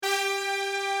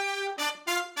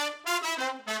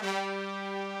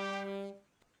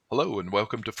Hello and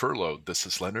welcome to Furloughed. This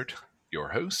is Leonard,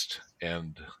 your host,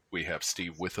 and we have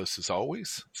Steve with us as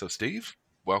always. So, Steve,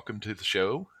 welcome to the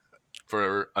show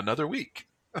for another week.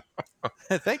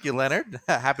 Thank you, Leonard.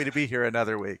 Happy to be here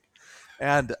another week.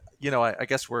 And I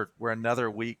guess we're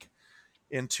another week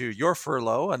into your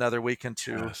furlough, another week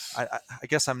into. Yes. I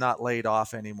guess I'm not laid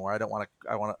off anymore. I don't want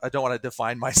to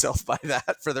define myself by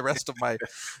that for the rest of my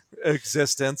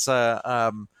existence.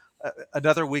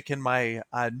 Another week in my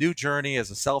new journey as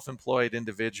a self-employed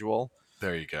individual,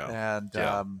 There you go. and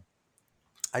Yeah.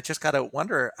 I just got to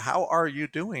wonder, how are you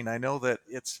doing? I know that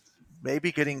it's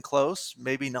maybe getting close,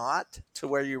 maybe not to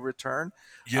where you return. Um,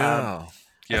 Yeah.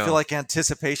 I feel Yeah. like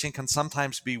anticipation can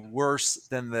sometimes be worse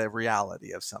than the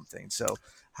reality of something. So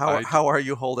how I, how are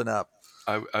you holding up?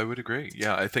 I would agree.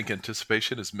 Yeah, I think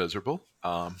anticipation is miserable.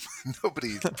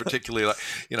 Nobody particularly like,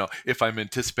 if I'm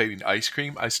anticipating ice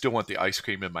cream, I still want the ice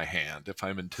cream in my hand. If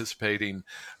I'm anticipating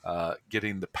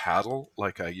getting the paddle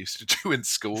like I used to do in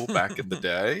school back in the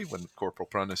day when corporal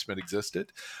punishment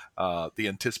existed, the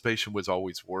anticipation was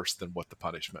always worse than what the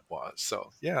punishment was.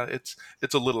 So yeah, it's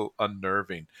a little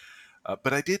unnerving.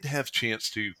 But I did have a chance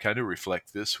to kind of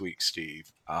reflect this week,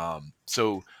 Steve.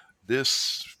 So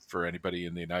this, for anybody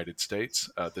in the United States,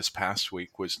 this past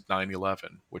week was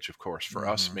 9/11, which of course for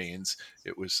us Hmm. means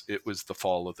it was the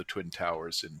fall of the Twin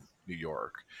Towers in New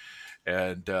York.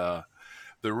 And the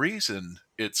reason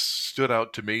it stood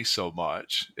out to me so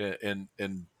much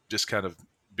and just kind of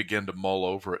began to mull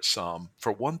over it some.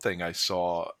 For one thing, I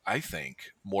saw, I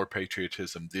think, more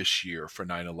patriotism this year for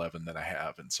 9/11 than I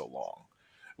have in so long,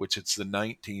 which it's the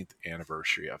 19th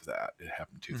anniversary of that. It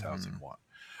happened in Hmm. 2001.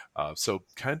 So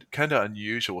kind of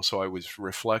unusual. So I was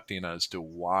reflecting as to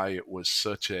why it was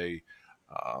such a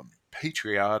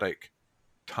patriotic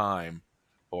time,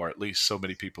 or at least so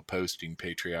many people posting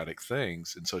patriotic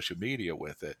things in social media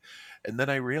with it. And then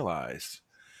I realized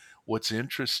what's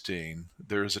interesting,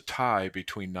 there's a tie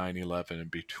between 9/11 and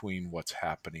between what's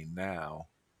happening now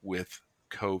with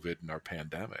COVID and our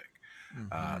pandemic.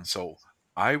 Hmm. So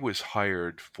I was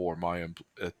hired for my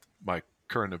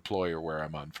current employer where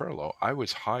I'm on furlough. I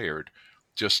was hired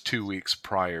just 2 weeks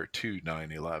prior to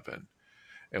 9/11.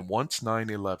 And once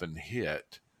 9/11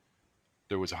 hit,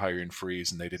 there was a hiring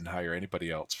freeze and they didn't hire anybody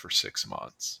else for 6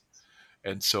 months.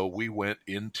 And so we went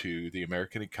into the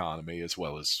American economy as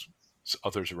well as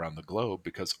others around the globe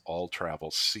because all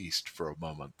travel ceased for a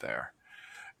moment there.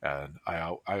 And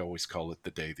I always call it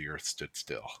the day the earth stood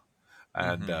still.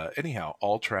 And Hmm. anyhow,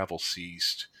 all travel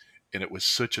ceased. And it was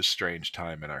such a strange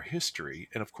time in our history.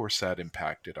 And of course, that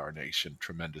impacted our nation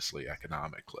tremendously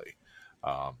economically.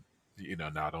 Um,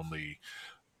 not only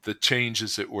the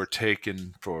changes that were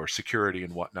taken for security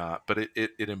and whatnot, but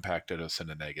it impacted us in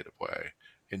a negative way.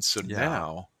 And so Yeah.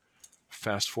 now,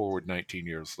 fast forward 19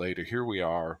 years later, here we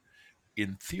are.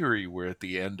 In theory, we're at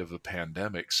the end of a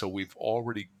pandemic. So we've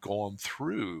already gone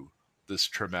through this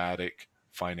traumatic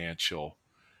financial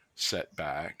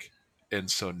setback. And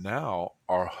so now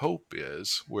our hope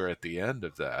is we're at the end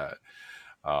of that.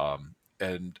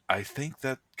 And I think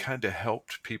that kind of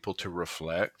helped people to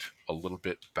reflect a little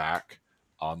bit back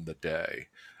on the day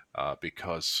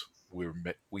because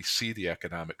we see the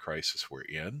economic crisis we're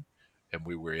in, and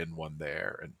we were in one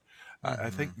there. And I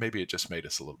Hmm. think maybe it just made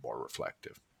us a little more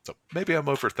reflective. So maybe I'm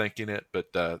overthinking it,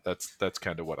 but that's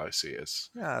kind of what I see as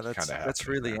Yeah, kind of that's happening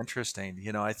really there.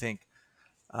 interesting. I think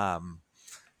um,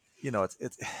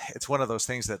 it's one of those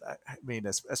things that I mean,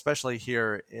 especially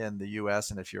here in the U.S.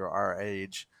 and if you're our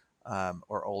age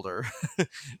or older,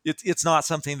 it's not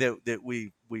something that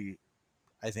we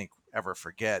I think ever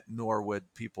forget. Nor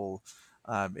would people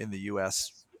in the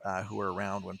U.S. Who were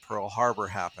around when Pearl Harbor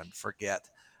happened forget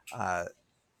uh,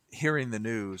 hearing the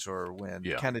news or when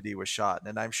Yeah, Kennedy was shot.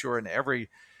 And I'm sure in every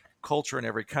culture in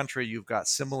every country, you've got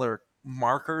similar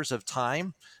markers of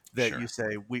time that you sure.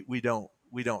 say we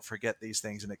don't forget these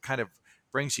things, and it kind of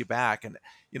brings you back. And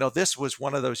this was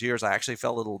one of those years I actually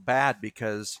felt a little bad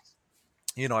because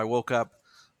I woke up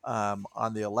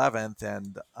on the 11th,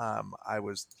 and I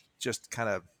was just kind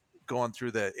of going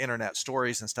through the internet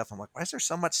stories and stuff. I'm like, why is there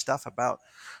so much stuff about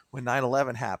when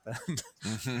 9/11 happened?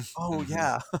 Hmm. Oh Hmm.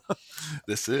 yeah,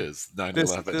 This is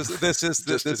this 9/11, this this is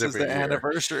the, just a this is the different year.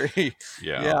 anniversary.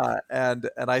 Yeah. Yeah, and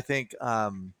I think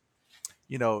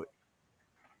you know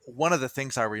one of the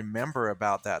things I remember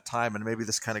about that time, and maybe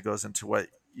this kind of goes into what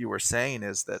you were saying,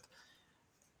 is that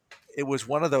it was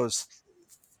one of those.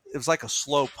 It was like a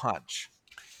slow punch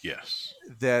Yes.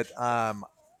 that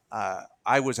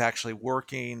I was actually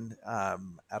working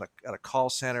at a call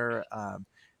center,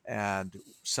 and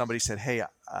somebody said, "Hey,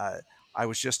 I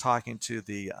was just talking to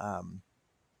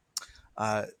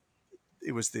uh,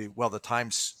 it was the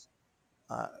Times."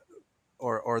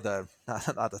 or the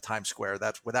not the Times Square.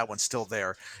 That one's still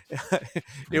there.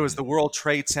 It was Hmm. the World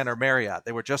Trade Center Marriott.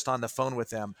 They were just on the phone with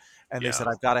them, and they Yeah. said,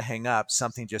 "I've got to hang up.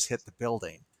 Something just hit the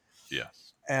building."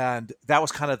 Yes. And that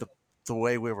was kind of the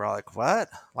way we were like, what,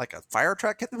 like a fire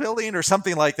truck hit the building or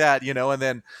something like that, and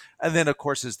then of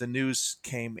course as the news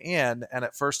came in, and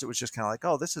at first it was just kind of like,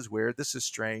 oh, this is weird, this is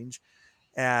strange,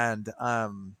 and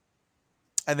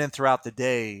then throughout the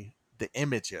day, the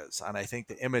images, and I think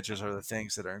the images are the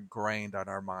things that are ingrained on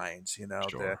our minds,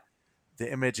 Sure.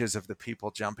 the images of the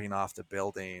people jumping off the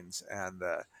buildings, and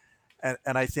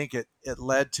I think it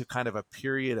led to kind of a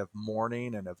period of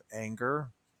mourning and of anger.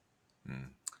 Mm.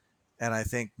 And I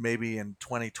think maybe in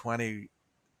 2020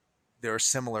 there are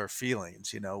similar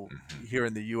feelings. Hmm. Here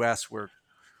in the U.S. we're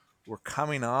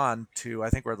coming on to,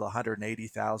 I think we're at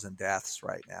 180,000 deaths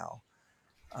right now,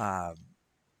 um,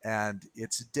 and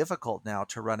it's difficult now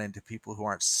to run into people who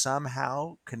aren't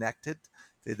somehow connected.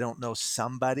 They don't know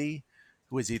somebody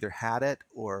who has either had it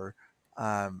or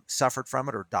suffered from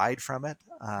it or died from it.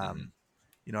 Hmm.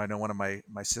 I know one of my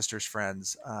sister's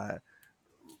friends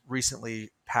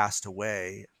recently passed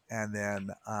away, and then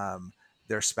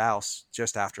their spouse,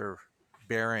 just after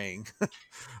burying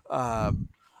um,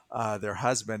 their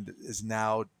husband, is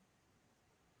now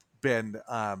been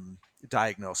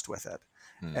diagnosed with it,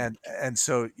 Mm. and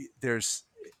so there's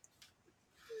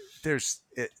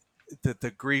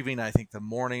the grieving. I think the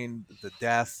mourning, the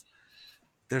death.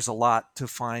 There's a lot to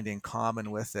find in common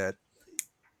with it,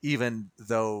 even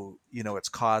though its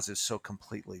cause is so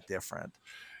completely different.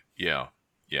 Yeah.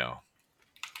 Yeah.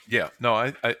 Yeah, no,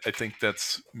 I think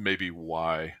that's maybe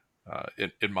why,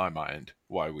 in my mind,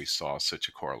 why we saw such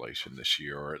a correlation this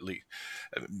year, or at least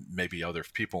maybe other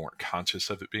people weren't conscious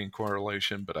of it being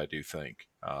correlation, but I do think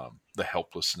the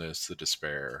helplessness, the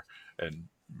despair, and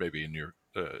maybe in your,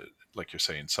 like you're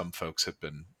saying, some folks have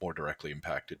been more directly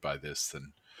impacted by this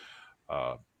than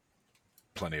uh,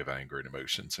 plenty of anger and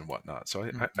emotions and whatnot. So I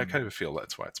Hmm. kind of feel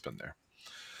that's why it's been there.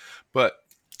 But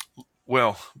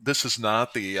well, this is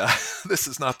not the this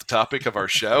is not the topic of our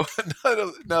show.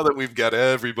 Now that we've got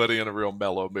everybody in a real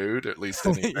mellow mood, at least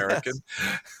any Yes, American,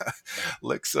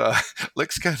 let's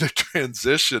let's kind of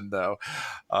transition though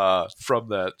from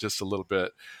that just a little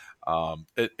bit.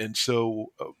 And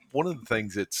so one of the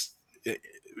things that's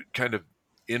kind of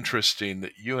interesting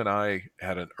that you and I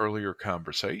had an earlier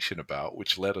conversation about,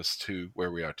 which led us to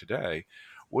where we are today,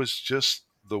 was just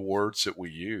the words that we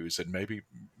use. And maybe,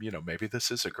 maybe this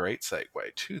is a great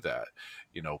segue to that,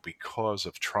 because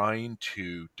of trying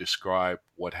to describe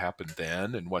what happened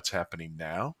then and what's happening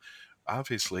now.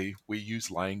 Obviously, we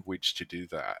use language to do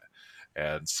that.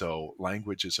 And so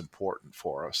language is important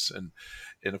for us. And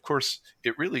of course,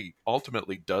 it really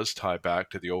ultimately does tie back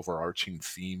to the overarching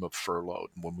theme of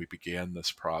furloughed. And when we began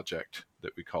this project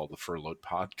that we call the Furloughed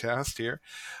Podcast here,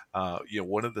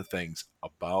 one of the things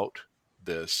about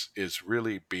this is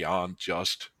really beyond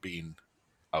just being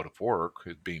out of work,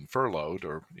 being furloughed,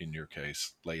 or in your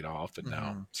case, laid off and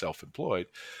now hmm self employed.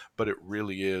 But it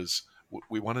really is,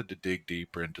 we wanted to dig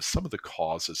deeper into some of the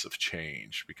causes of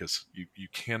change because you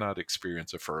cannot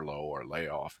experience a furlough or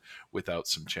layoff without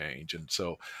some change. And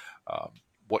so, um,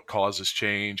 what causes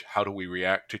change? How do we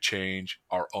react to change?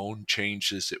 Our own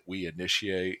changes that we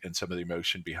initiate and some of the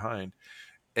emotion behind.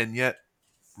 And yet,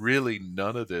 really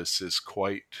none of this is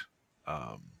quite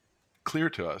um, clear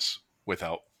to us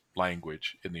without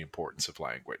language and the importance of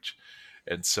language.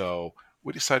 And so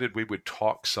we decided we would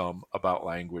talk some about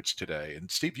language today. And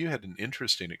Steve, you had an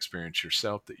interesting experience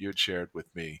yourself that you had shared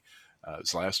with me. It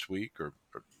was last week, or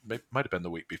might have been the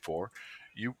week before.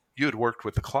 You had worked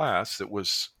with a class that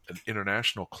was an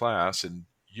international class, and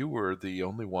you were the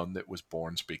only one that was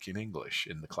born speaking English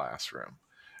in the classroom.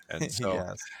 And so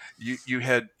yes.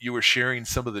 you were sharing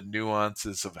some of the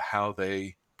nuances of how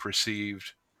they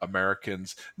perceived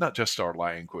Americans, not just our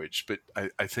language, but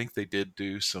I think they did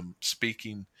do some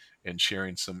speaking and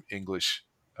sharing some English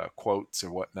quotes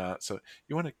or whatnot. So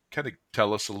you want to kind of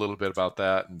tell us a little bit about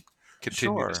that and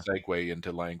continue to Sure. segue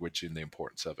into language and the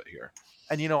importance of it here.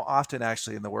 And often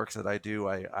actually in the work that I do,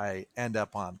 I end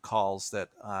up on calls that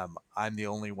I'm the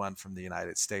only one from the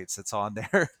United States that's on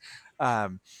there.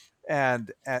 um,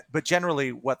 but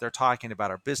generally what they're talking about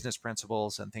are business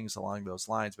principles and things along those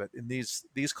lines. But in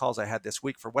these calls I had this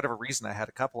week, for whatever reason, I had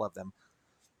a couple of them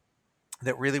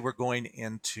that really were going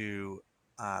into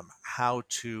how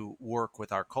to work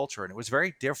with our culture, and it was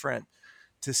very different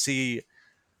to see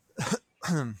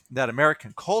that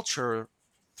American culture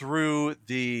through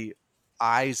the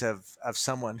eyes of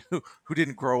someone who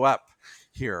didn't grow up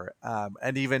here,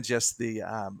 and even just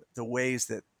the ways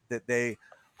that they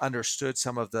understood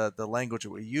some of the language that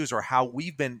we use, or how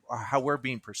we're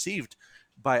being perceived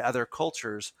by other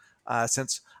cultures.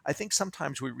 Since I think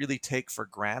sometimes we really take for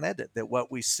granted that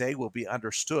what we say will be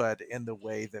understood in the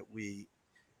way that we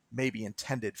maybe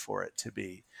intended for it to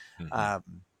Hmm. um,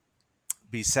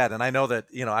 be said. And I know that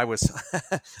I was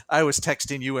I was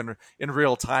texting you in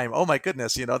real time. Oh my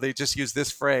goodness, they just use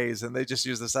this phrase and they just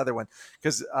use this other one,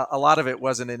 because a lot of it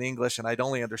wasn't in English, and I'd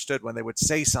only understood when they would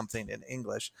say something in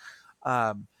English.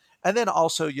 Um, and then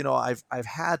also, I've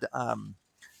had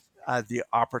the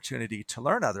opportunity to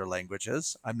learn other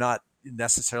languages. I'm not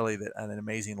necessarily an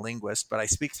amazing linguist, but I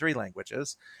speak three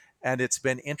languages. And it's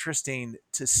been interesting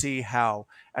to see how,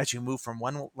 as you move from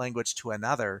one language to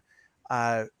another,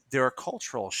 there are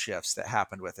cultural shifts that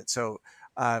happen with it. So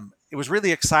it was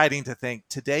really exciting to think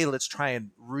today, let's try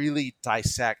and really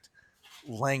dissect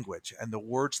language and the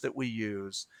words that we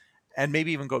use, and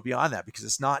maybe even go beyond that, because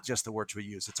it's not just the words we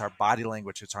use, it's our body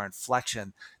language, it's our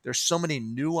inflection. There's so many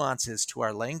nuances to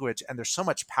our language, and there's so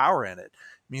much power in it.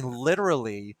 I mean,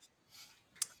 literally,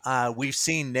 we've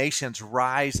seen nations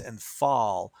rise and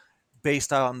fall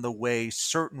based on the way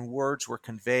certain words were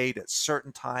conveyed at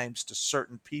certain times to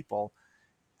certain people,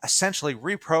 essentially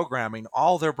reprogramming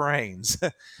all their brains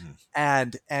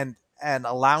and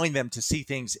allowing them to see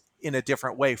things in a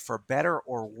different way, for better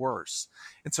or worse.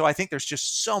 And so I think there's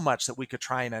just so much that we could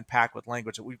try and unpack with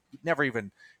language that we never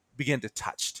even begin to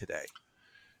touch today.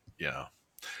 Yeah.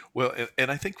 Well,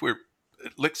 and I think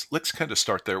let's kind of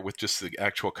start there with just the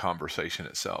actual conversation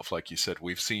itself. Like you said,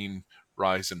 we've seen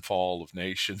rise and fall of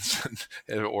nations,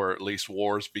 or at least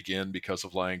wars begin because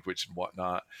of language and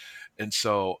whatnot. And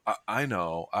so I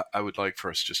know I would like for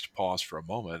us just to pause for a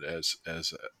moment, as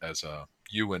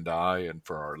you and I, and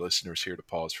for our listeners here to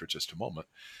pause for just a moment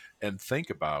and think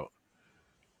about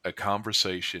a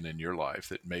conversation in your life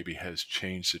that maybe has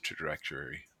changed the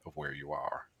trajectory of where you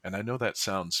are. And I know that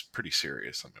sounds pretty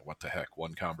serious. I mean, what the heck?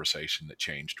 One conversation that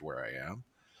changed where I am?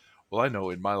 Well, I know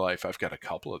in my life I've got a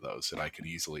couple of those that I can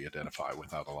easily identify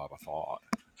without a lot of thought.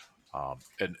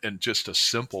 And just a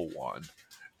simple one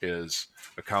is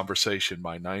a conversation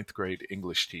my ninth grade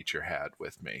English teacher had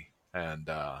with me. And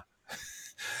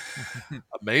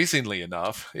amazingly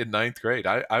enough, in ninth grade,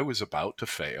 I was about to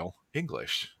fail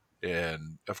English.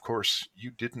 And of course,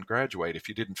 you didn't graduate if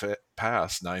you didn't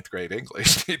pass ninth grade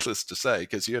English, needless to say,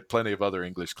 because you had plenty of other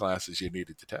English classes you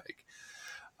needed to take.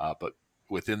 But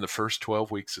within the first 12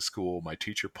 weeks of school, my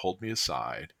teacher pulled me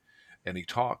aside and he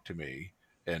talked to me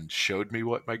and showed me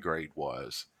what my grade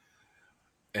was.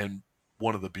 And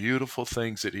one of the beautiful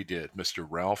things that he did, Mr.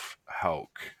 Ralph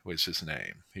Hauk was his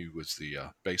name. He was the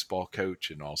baseball coach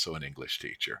and also an English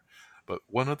teacher. But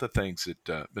one of the things that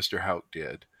Mr. Hauk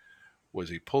did was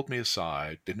he pulled me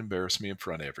aside, didn't embarrass me in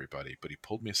front of everybody, but he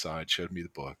pulled me aside, showed me the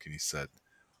book, and he said,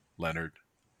 "Leonard,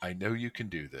 I know you can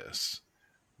do this.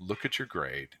 Look at your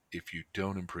grade. If you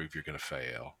don't improve, you're going to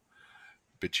fail,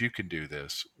 but you can do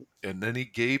this." And then he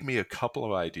gave me a couple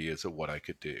of ideas of what I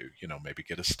could do. Maybe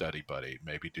get a study buddy,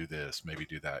 maybe do this, maybe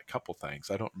do that, a couple things.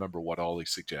 I don't remember what all he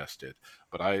suggested,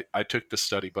 but I took the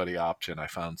study buddy option. I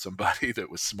found somebody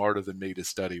that was smarter than me to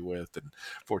study with. And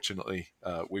fortunately,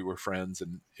 we were friends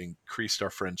and increased our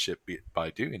friendship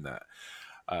by doing that.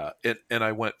 And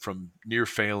I went from near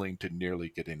failing to nearly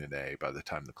getting an A by the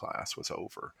time the class was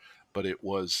over. But it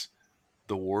was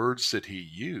the words that he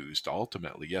used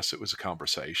ultimately. Yes, it was a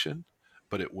conversation,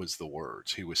 but it was the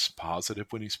words. He was positive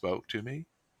when he spoke to me.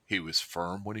 He was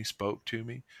firm when he spoke to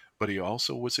me, but he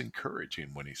also was encouraging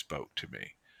when he spoke to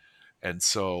me. And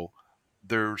so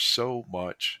there's so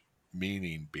much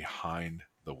meaning behind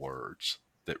the words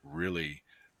that really,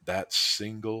 that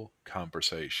single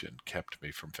conversation kept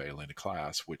me from failing a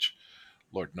class, which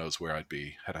Lord knows where I'd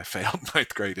be had I failed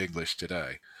ninth grade English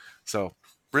today. So,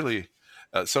 really,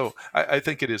 I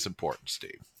think it is important,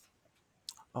 Steve.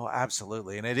 Oh,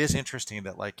 absolutely. And it is interesting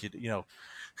that, like,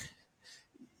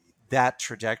 that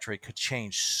trajectory could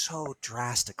change so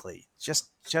drastically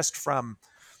just from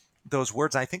those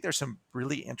words. I think there's some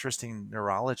really interesting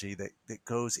neurology that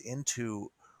goes into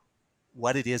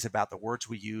what it is about the words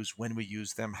we use, when we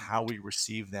use them, how we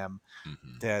receive them,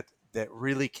 Hmm. that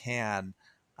really can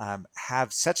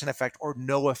have such an effect or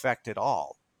no effect at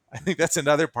all. I think that's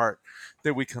another part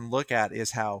that we can look at,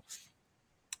 is how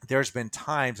there's been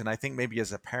times, and I think maybe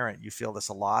as a parent you feel this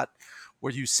a lot,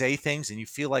 where you say things and you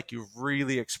feel like you've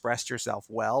really expressed yourself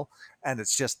well, and it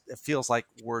feels like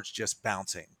words just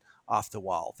bouncing off the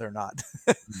wall. They're not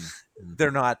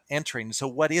they're Hmm. not entering. So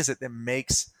what is it that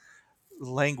makes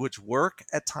language work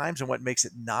at times, and what makes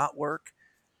it not work?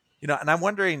 And I'm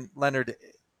wondering, Leonard,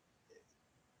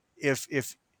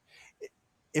 if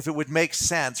if it would make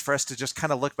sense for us to just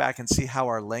kind of look back and see how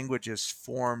our languages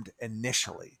formed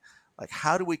initially. Like,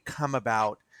 how do we come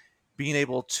about being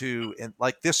able to, in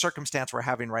like this circumstance we're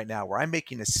having right now, where I'm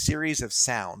making a series of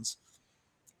sounds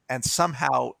and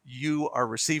somehow you are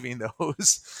receiving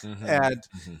those Hmm. and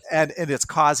Hmm. and it's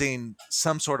causing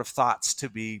some sort of thoughts to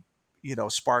be,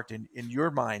 sparked in your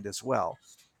mind as well.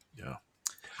 Yeah.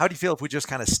 How do you feel if we just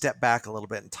kind of step back a little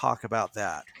bit and talk about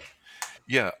that?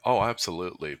 Yeah. Oh,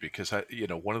 absolutely. Because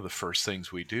one of the first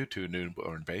things we do to a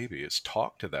newborn baby is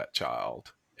talk to that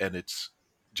child, and it's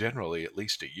generally at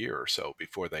least a year or so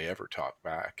before they ever talk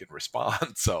back and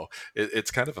respond. So it's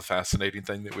kind of a fascinating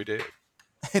thing that we do.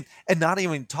 And not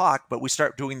even talk, but we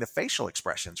start doing the facial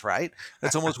expressions, right?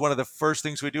 That's almost one of the first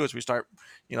things we do is we start,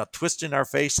 twisting our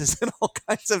faces in all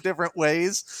kinds of different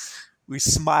ways. We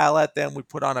smile at them, we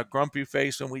put on a grumpy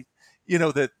face, and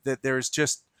that there's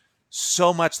just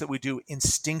so much that we do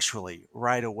instinctually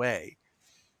right away.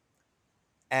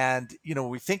 And when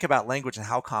we think about language and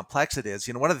how complex it is,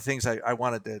 one of the things I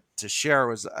wanted to share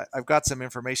was I've got some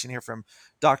information here from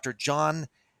Dr. John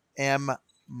M.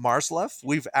 Marsluff.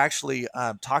 We've actually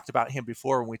talked about him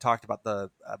before when we talked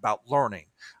about learning,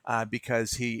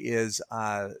 because he is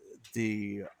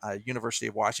the University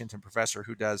of Washington professor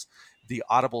who does the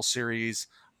Audible series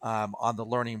on the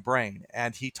learning brain,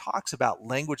 and he talks about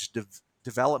language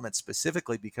development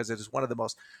specifically because it is one of the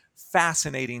most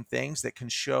fascinating things that can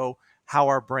show how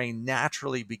our brain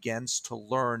naturally begins to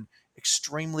learn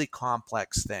extremely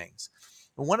complex things.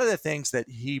 And one of the things that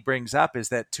he brings up is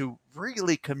that to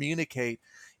really communicate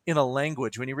in a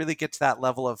language, when you really get to that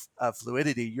level of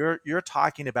fluidity, you're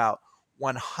talking about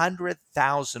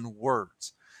 100,000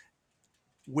 words,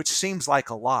 which seems like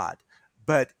a lot,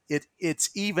 but it's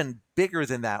even bigger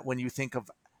than that when you think of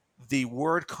the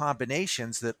word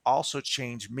combinations that also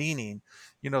change meaning.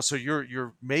 So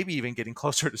you're maybe even getting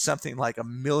closer to something like a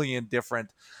million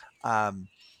different um,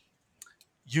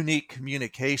 unique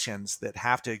communications that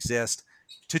have to exist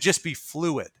to just be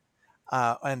fluid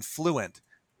and fluent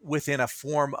within a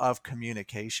form of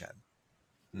communication,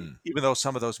 Hmm. even though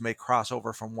some of those may cross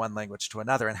over from one language to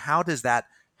another. And how does that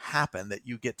happen that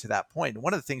you get to that point? And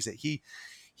one of the things that he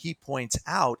points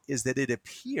out is that it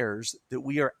appears that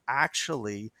we are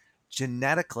actually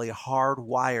genetically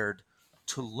hardwired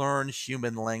to learn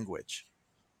human language.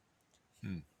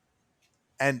 Hmm.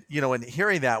 And in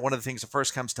hearing that, one of the things that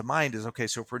first comes to mind is, okay,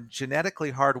 so if we're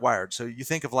genetically hardwired, so you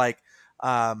think of like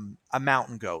a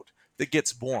mountain goat that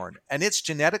gets born and it's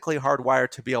genetically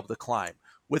hardwired to be able to climb.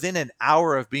 Within an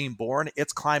hour of being born,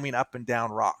 it's climbing up and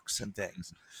down rocks and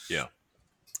things. Yeah.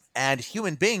 And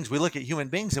human beings, we look at human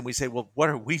beings and we say, well, what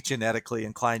are we genetically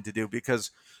inclined to do? Because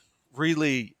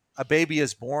really, a baby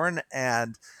is born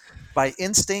and by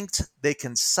instinct, they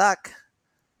can suck,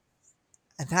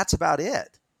 and that's about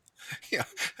it. Yeah.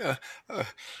 Uh, uh,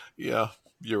 yeah.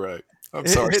 You're right. I'm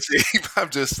sorry, It's Steve. I'm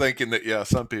just thinking that, yeah,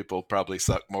 some people probably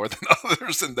suck more than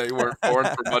others and they weren't born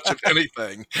for much of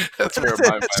anything. That's where my That's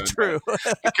mind went. true.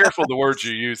 Be careful the words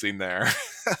you're using there.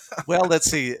 Well,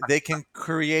 let's see. They can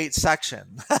create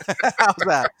suction. How's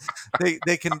that?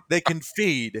 They can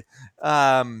feed,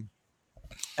 um,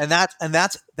 and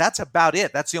that's about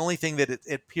it. That's the only thing that it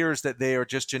appears that they are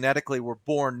just genetically were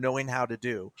born knowing how to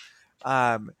do.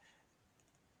 Um,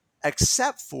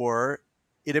 except for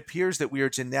it appears that we are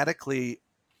genetically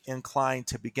inclined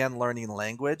to begin learning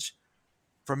language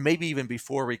from maybe even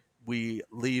before we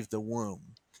leave the womb,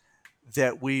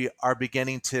 that we are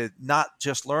beginning to not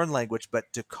just learn language but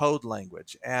decode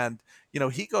language. And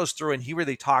he goes through and he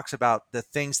really talks about the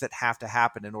things that have to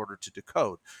happen in order to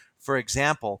decode. For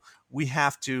example, we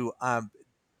have to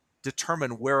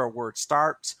determine where a word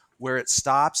starts, where it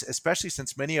stops, especially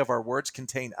since many of our words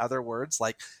contain other words,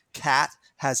 like cat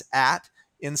has at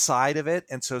inside of it.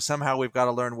 And so somehow we've got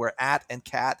to learn where at and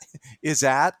cat is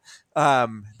at. Now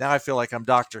I feel like I'm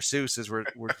Dr. Seuss as we're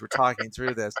talking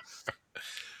through this.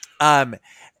 Um,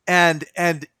 and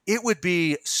it would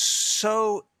be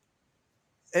so,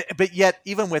 but yet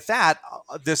even with that,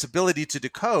 this ability to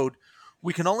decode,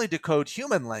 we can only decode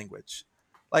human language.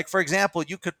 Like, for example,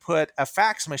 you could put a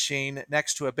fax machine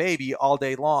next to a baby all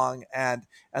day long and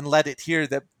let it hear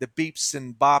the beeps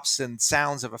and bops and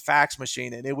sounds of a fax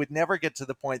machine, and it would never get to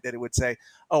the point that it would say,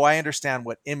 oh, I understand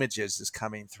what images is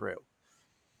coming through.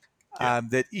 Yeah.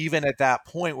 That even at that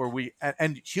point where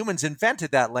and humans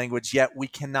invented that language, yet we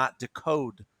cannot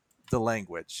decode the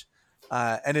language.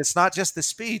 And it's not just the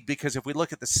speed, because if we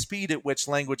look at the speed at which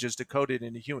language is decoded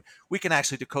into human, we can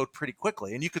actually decode pretty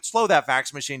quickly. And you could slow that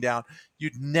fax machine down.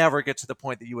 You'd never get to the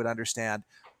point that you would understand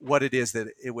what it is that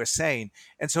it was saying.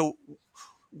 And so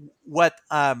what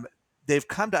they've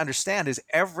come to understand is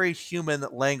every human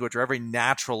language or every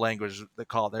natural language they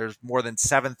call it, there's more than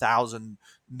 7,000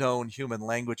 known human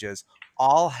languages,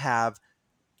 all have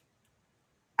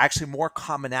actually more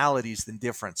commonalities than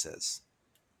differences.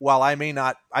 While I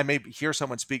may hear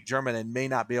someone speak German and may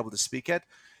not be able to speak it,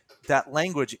 that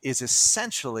language is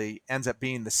essentially ends up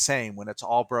being the same when it's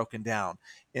all broken down,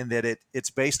 in that it's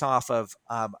based off of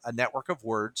a network of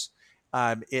words.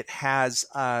 It has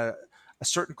a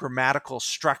certain grammatical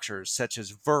structures such as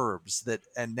verbs that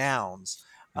and nouns.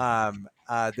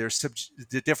 There's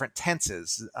the different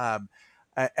tenses,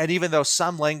 and even though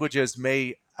some languages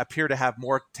may appear to have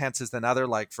more tenses than other,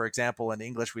 like for example in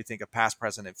English we think of past,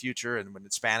 present, and future, and when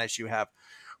in Spanish you have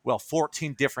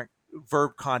 14 different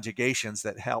verb conjugations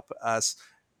that help us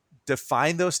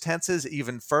define those tenses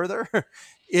even further.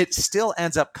 It still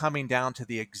ends up coming down to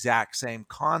the exact same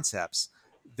concepts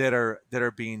that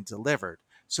are being delivered.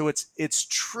 So it's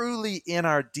truly in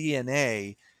our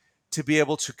DNA to be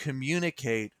able to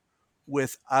communicate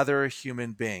with other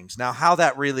human beings. Now, how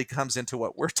that really comes into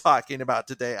what we're talking about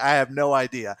today, I have no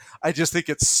idea. I just think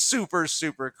it's super,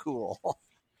 super cool.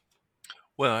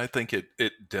 Well, I think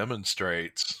it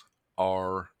demonstrates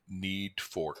our need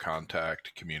for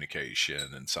contact,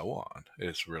 communication, and so on.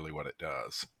 Is really what it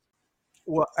does.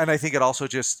 Well, and I think it also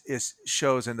just is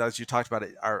shows, and as you talked about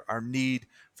it, our need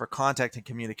for contact and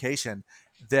communication,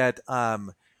 that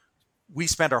we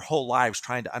spend our whole lives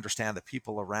trying to understand the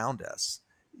people around us,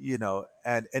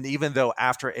 and even though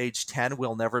after age 10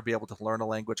 we'll never be able to learn a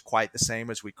language quite the same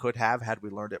as we could have had we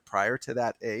learned it prior to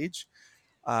that age,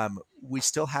 we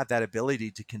still have that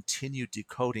ability to continue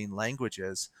decoding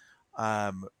languages,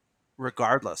 um,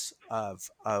 regardless of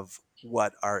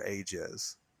what our age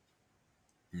is.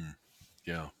 Mm,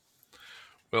 yeah.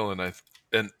 Well, and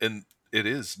it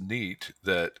is neat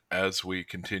that as we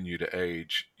continue to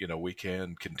age, we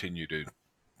can continue to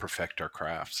perfect our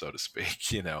craft, so to speak.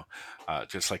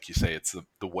 Just like you say, it's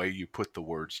the way you put the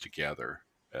words together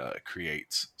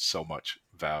creates so much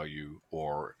value,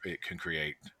 or it can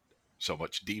create so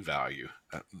much devalue.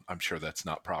 I'm sure that's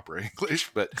not proper English,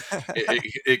 but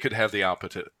it could have the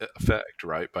opposite effect,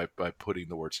 right? By putting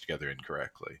the words together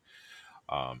incorrectly.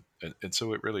 And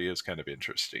so it really is kind of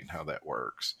interesting how that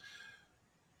works.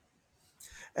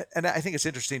 And I think it's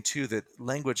interesting too that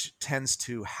language tends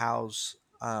to house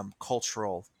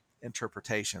cultural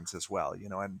interpretations as well.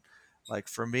 And like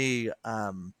for me,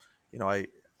 you know, I,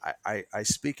 I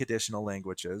speak additional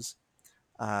languages,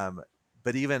 um,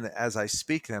 but even as I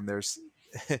speak them, there's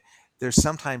there's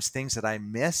sometimes things that I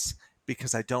miss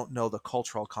because I don't know the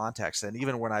cultural context. And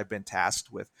even when I've been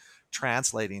tasked with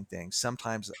translating things,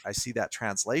 sometimes I see that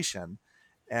translation,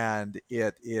 and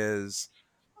it is,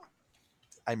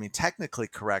 I mean, technically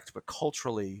correct, but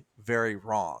culturally very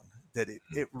wrong. That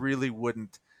it really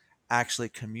wouldn't actually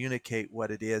communicate what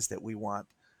it is that we want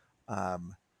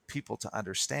um, people to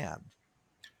understand.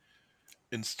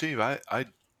 And Steve, I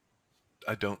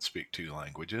don't speak two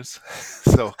languages,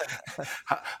 so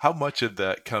how much of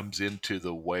that comes into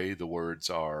the way the words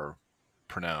are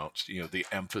pronounced? The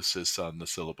emphasis on the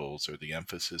syllables or the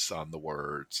emphasis on the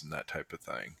words and that type of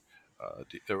thing.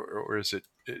 Or is it?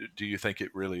 Do you think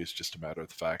it really is just a matter of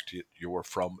the fact you're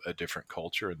from a different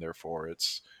culture and therefore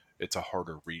it's a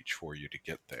harder reach for you to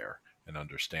get there and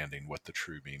understanding what the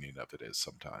true meaning of it is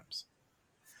sometimes?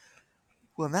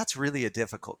 Well, and that's really a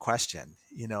difficult question,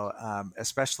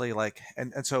 especially like,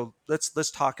 and so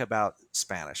let's talk about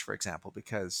Spanish, for example,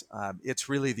 because it's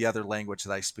really the other language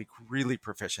that I speak really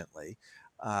proficiently.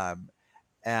 Um,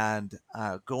 and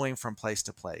going from place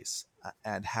to place,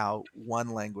 and how one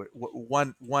language,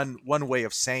 one way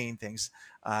of saying things,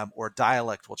 or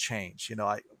dialect will change.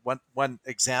 One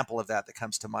example of that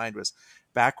comes to mind was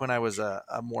back when I was a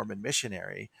Mormon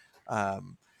missionary.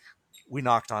 We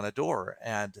knocked on a door,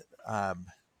 and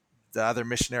the other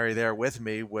missionary there with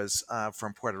me was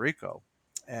from Puerto Rico,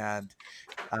 and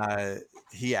uh,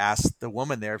 he asked the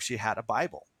woman there if she had a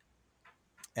Bible,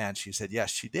 and she said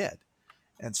yes, she did.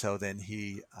 And so then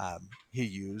he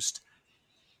used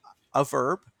a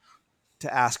verb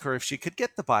to ask her if she could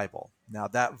get the Bible. Now,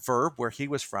 that verb where he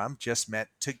was from just meant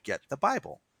to get the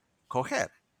Bible, coger.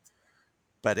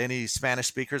 But any Spanish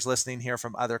speakers listening here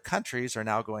from other countries are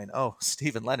now going, "Oh,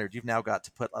 Stephen Leonard, you've now got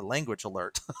to put a language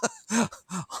alert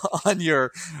on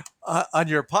your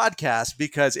podcast,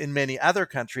 because in many other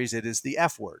countries it is the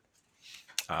F word."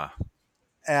 Ah,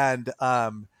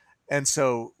 And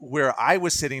so where I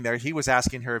was sitting there, he was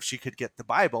asking her if she could get the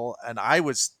Bible, and I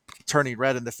was turning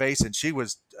red in the face, and she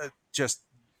was just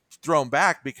thrown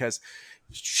back because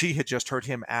she had just heard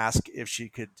him ask if she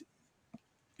could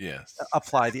yes.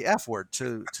 apply the F word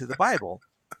to the Bible.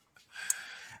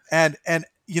 And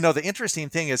the interesting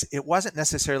thing is it wasn't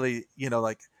necessarily,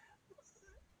 like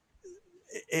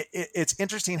it's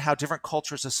interesting how different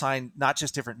cultures assign not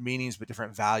just different meanings but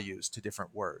different values to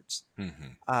different words.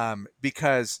 Hmm.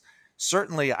 Because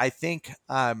certainly I think,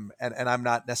 and I'm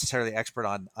not necessarily expert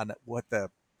on what the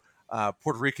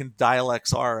Puerto Rican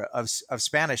dialects are of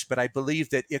Spanish, but I believe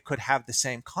that it could have the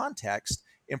same context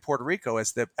in Puerto Rico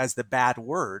as the bad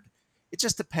word. It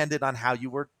just depended on how you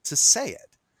were to say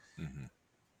it. Hmm.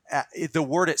 The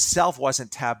word itself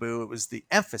wasn't taboo; it was the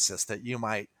emphasis that you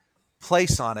might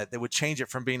place on it that would change it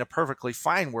from being a perfectly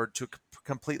fine word to a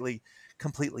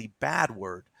completely bad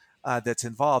word that's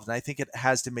involved. And I think it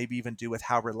has to maybe even do with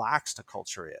how relaxed a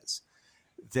culture is.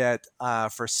 That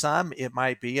for some it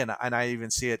might be, and I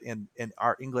even see it in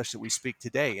our English that we speak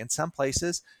today. In some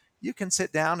places, you can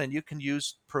sit down and you can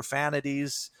use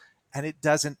profanities, and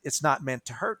it's not meant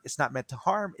to hurt. It's not meant to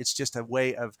harm. It's just a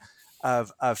way of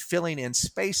filling in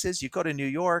spaces. You go to New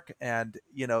York, and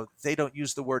they don't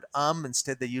use the word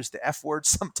instead they use the F word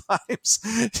sometimes.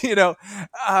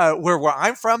 Where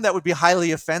I'm from, that would be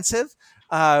highly offensive.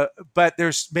 But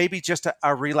there's maybe just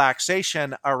a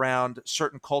relaxation around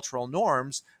certain cultural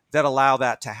norms that allow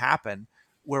that to happen.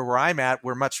 Where I'm at,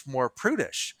 we're much more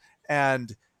prudish,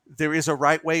 and there is a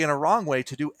right way and a wrong way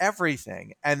to do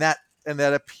everything, and that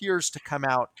appears to come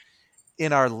out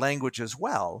in our language as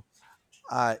well,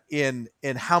 in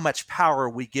how much power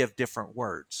we give different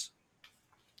words.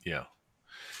 Yeah.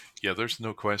 Yeah, there's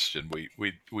no question.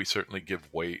 We certainly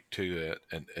give weight to it,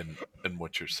 and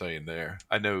what you're saying there.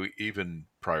 I know even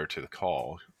prior to the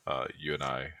call, you and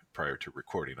I, prior to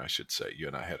recording, I should say, you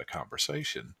and I had a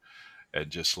conversation, and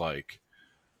just like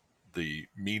the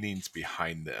meanings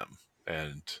behind them,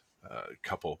 and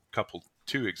couple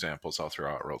two examples I'll throw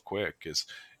out real quick is,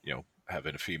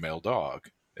 having a female dog,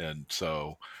 and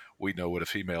so we know what a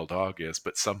female dog is,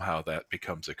 but somehow that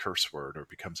becomes a curse word or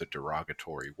becomes a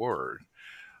derogatory word,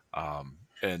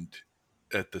 and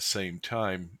at the same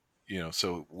time,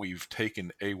 so we've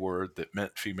taken a word that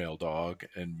meant female dog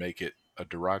and make it a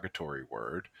derogatory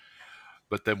word.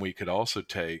 But then we could also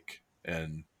take,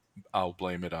 and I'll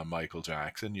blame it on Michael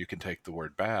Jackson. You can take the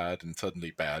word bad, and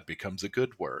suddenly bad becomes a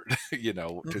good word, to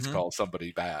Hmm. call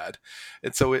somebody bad.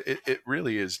 And so it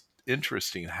really is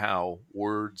interesting how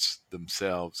words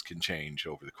themselves can change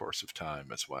over the course of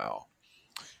time as well.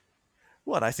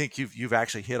 Well, and I think you've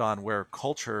actually hit on where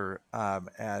culture,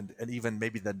 and even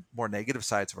maybe the more negative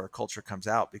sides of our culture comes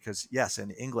out, because yes,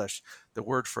 in English, the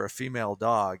word for a female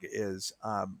dog is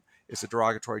a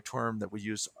derogatory term that we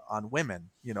use on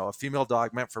women. A female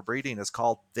dog meant for breeding is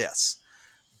called this,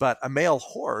 but a male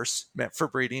horse meant for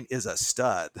breeding is a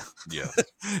stud. Yes.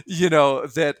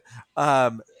 That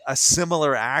a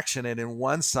similar action, and in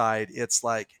one side, it's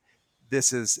like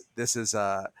this is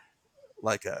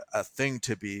like a thing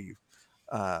to be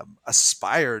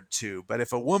aspired to. But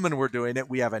if a woman were doing it,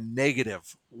 we have a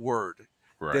negative word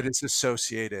that Right. is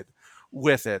associated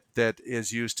with it that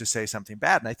is used to say something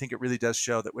bad. And I think it really does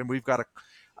show that when we've got a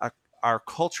our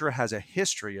culture has a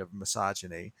history of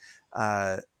misogyny.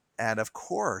 Uh, and of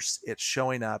course, it's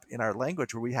showing up in our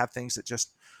language where we have things that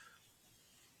just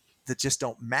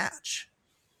don't match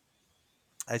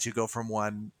as you go from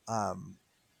one.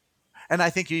 And I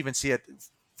think you even see it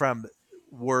from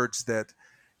words that,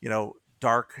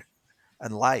 dark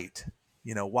and light.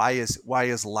 Why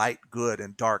is light good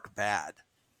and dark bad?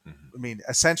 Hmm. I mean,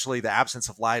 essentially, the absence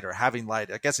of light or having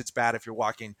light. I guess it's bad if you're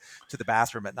walking to the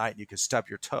bathroom at night and you can stub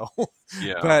your toe,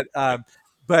 Yeah. but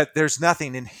but there's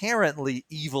nothing inherently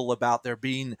evil about there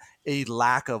being a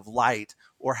lack of light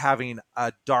or having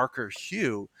a darker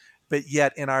hue. But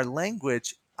yet, in our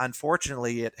language,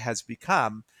 unfortunately, it has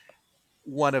become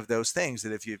one of those things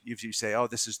that if you say, oh,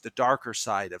 this is the darker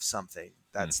side of something,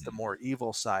 that's the Hmm. more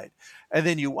evil side. And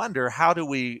then you wonder, how do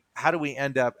we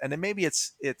end up, and then maybe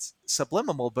it's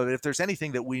subliminal, but if there's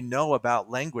anything that we know about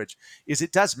language, is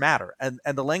it does matter, and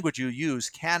the language you use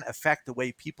can affect the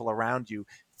way people around you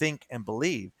think and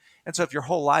believe. And so if your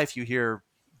whole life you hear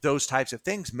those types of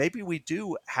things, maybe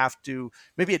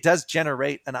it does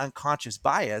generate an unconscious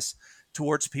bias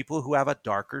towards people who have a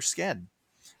darker skin,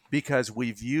 because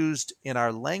we've used in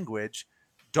our language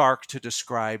dark to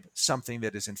describe something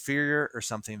that is inferior or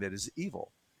something that is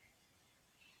evil.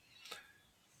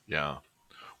 Yeah.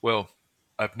 Well,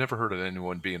 I've never heard of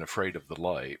anyone being afraid of the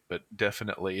light, but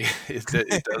definitely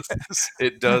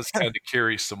it does kind of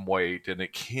carry some weight, and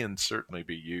it can certainly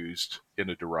be used in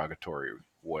a derogatory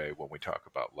way when we talk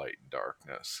about light and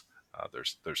darkness.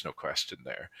 There's no question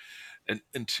there,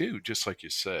 and two, just like you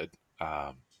said,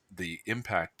 the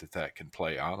impact that can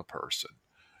play on a person.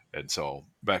 And so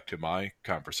back to my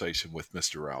conversation with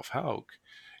Mr. Ralph Hauk,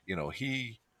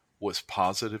 he was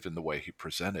positive in the way he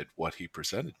presented what he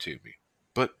presented to me.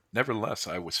 But nevertheless,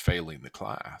 I was failing the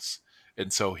class.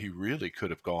 And so he really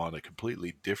could have gone a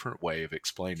completely different way of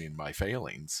explaining my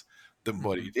failings than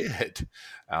what he Hmm. did.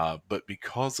 But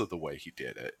because of the way he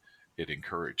did it, it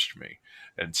encouraged me.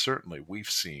 And certainly we've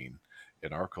seen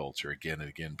in our culture again and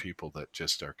again people that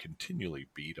just are continually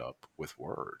beat up with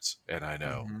words. And I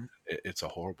know Hmm. it's a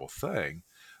horrible thing,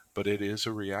 but it is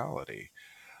a reality.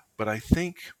 But I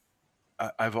think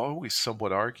I've always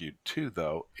somewhat argued too,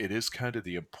 though, it is kind of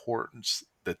the importance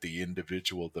that the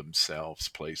individual themselves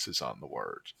places on the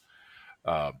word.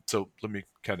 So let me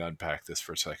kind of unpack this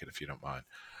for a second, if you don't mind.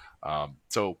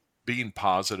 So being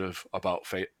positive about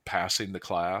passing the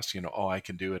class, oh, I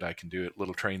can do it,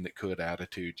 little train that could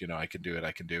attitude, I can do it,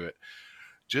 I can do it.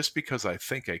 Just because I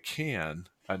think I can,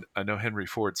 I know Henry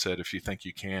Ford said, if you think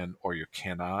you can or you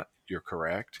cannot, you're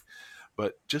correct.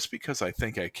 But just because I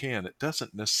think I can, it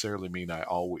doesn't necessarily mean I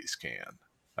always can.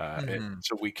 Hmm.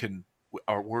 So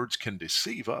our words can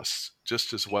deceive us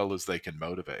just as well as they can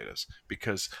motivate us.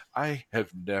 Because I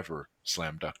have never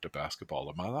slam dunked a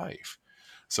basketball in my life,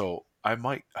 so I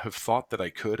might have thought that I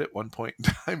could at one point in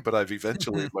time, but I've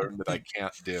eventually learned that I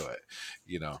can't do it.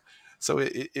 You know, so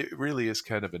it really is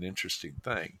kind of an interesting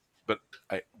thing. But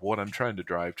what I'm trying to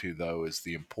drive to though is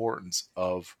the importance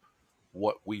of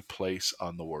what we place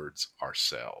on the words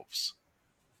ourselves.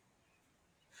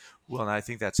 Well, and I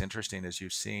think that's interesting as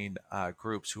you've seen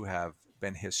groups who have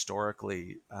been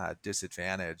historically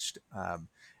disadvantaged,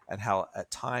 and how at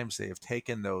times they have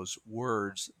taken those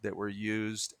words that were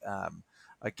used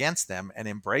against them and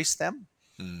embraced them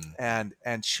Mm,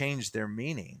 and changed their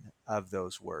meaning of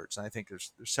those words. And I think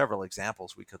there's several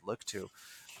examples we could look to,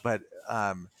 but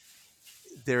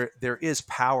there is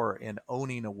power in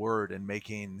owning a word and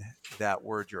making that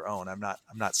word your own. I'm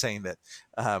not saying that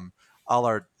all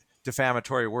our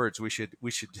defamatory words we should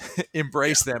yeah.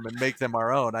 embrace them and make them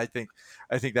our own. I think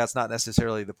that's not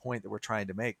necessarily the point that we're trying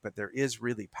to make, but there is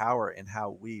really power in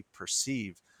how we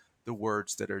perceive the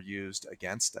words that are used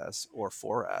against us or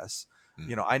for us.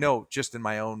 Mm, I know just in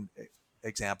my own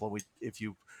example, if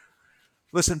you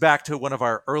listen back to one of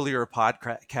our earlier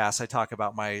podcasts, I talk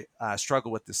about my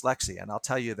struggle with dyslexia. And I'll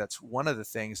tell you, that's one of the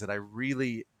things that I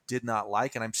really did not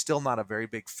like, and I'm still not a very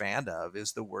big fan of,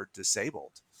 is the word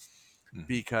disabled, mhm.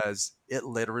 because it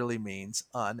literally means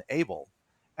unable.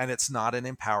 And it's not an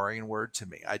empowering word to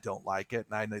me. I don't like it.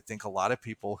 And I think a lot of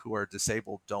people who are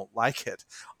disabled don't like it.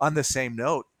 On the same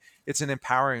note, it's an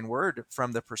empowering word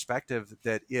from the perspective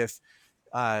that if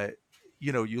uh,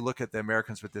 you look at the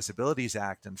Americans with Disabilities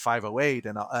Act and 508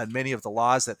 and many of the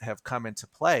laws that have come into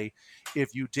play.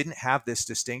 If you didn't have this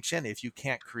distinction, if you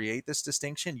can't create this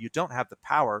distinction, you don't have the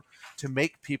power to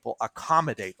make people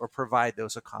accommodate or provide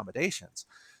those accommodations.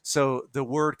 So the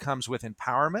word comes with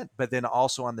empowerment, but then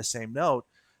also on the same note,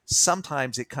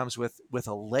 sometimes it comes with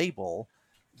a label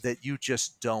that you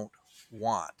just don't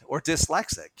want. Or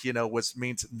dyslexic, which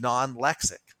means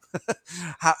non-lexic.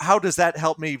 How does that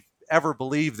help me ever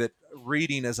believe that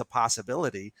reading is a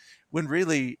possibility when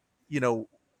really, you know,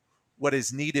 what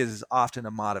is needed is often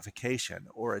a modification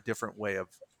or a different way of,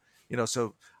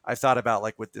 so I've thought about,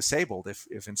 like, with disabled, if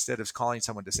instead of calling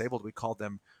someone disabled, we called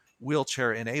them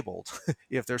wheelchair enabled.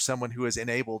 If there's someone who is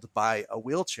enabled by a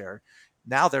wheelchair,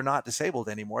 now they're not disabled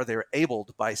anymore. They're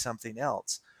abled by something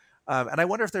else. And I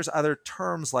wonder if there's other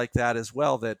terms like that as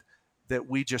well that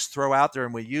we just throw out there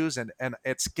and we use, and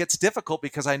it gets difficult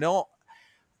because I know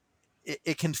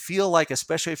it can feel like,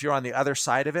 especially if you're on the other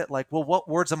side of it, like, well, what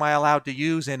words am I allowed to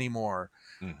use anymore?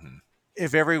 Mhm.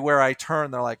 If everywhere I turn,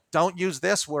 they're like, don't use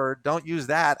this word, don't use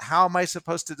that. How am I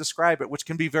supposed to describe it? Which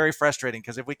can be very frustrating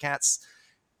because if we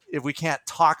can't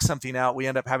talk something out, we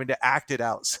end up having to act it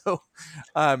out. So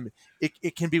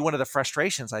it can be one of the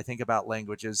frustrations I think about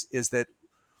languages is that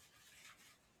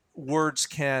words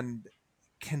can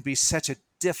be such a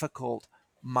difficult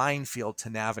minefield to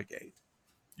navigate.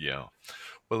 Yeah.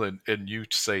 Well, and you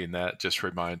saying that just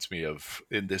reminds me of,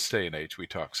 in this day and age, we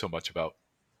talk so much about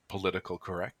political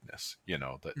correctness,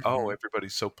 that, oh, Hmm.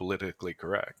 everybody's so politically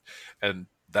correct. And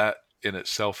that in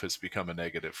itself has become a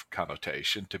negative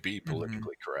connotation, to be Hmm.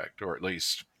 politically correct, or at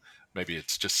least maybe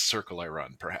it's just circle I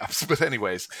run, perhaps. But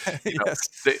anyways, Yes.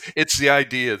 it's the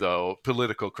idea, though,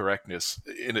 political correctness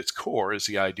in its core is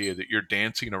the idea that you're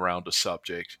dancing around a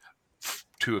subject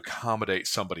to accommodate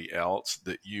somebody else,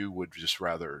 that you would just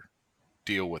rather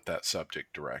deal with that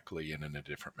subject directly and in a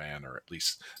different manner. At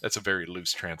least that's a very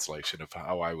loose translation of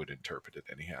how I would interpret it,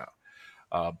 anyhow.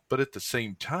 But at the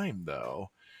same time,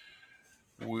 though,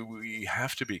 we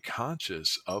have to be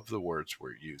conscious of the words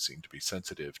we're using, to be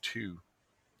sensitive to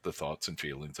the thoughts and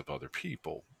feelings of other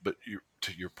people. But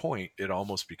to your point, it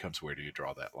almost becomes, where do you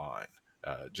draw that line?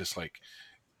 Just like,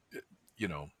 you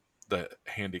know, the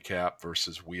handicap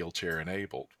versus wheelchair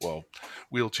enabled. Well,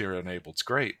 wheelchair enabled's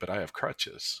great, but I have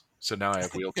crutches. So now I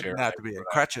have wheelchair Not to enabled be in without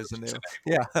crutches and crutches new. enabled.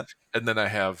 Yeah. And then I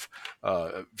have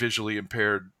visually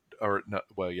impaired, or not,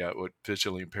 well, yeah,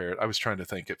 visually impaired. I was trying to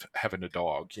think of having a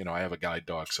dog. I have a guide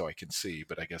dog so I can see,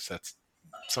 but I guess that's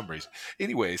some reason.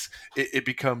 Anyways, it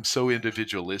becomes so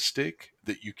individualistic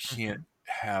that you can't Hmm.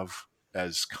 have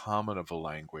as common of a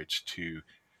language to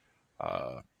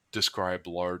uh, describe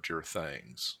larger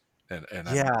things. And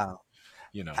I mean, Yeah.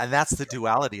 you know, And that's the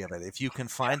duality of it. If you can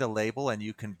find a label and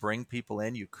you can bring people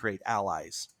in, you create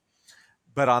allies.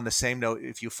 But on the same note,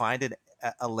 if you find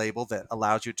a label that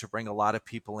allows you to bring a lot of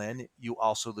people in, you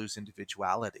also lose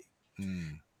individuality.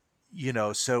 mm,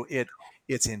 So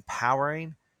it's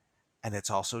empowering, and it's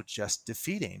also just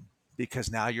defeating,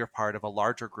 because now you're part of a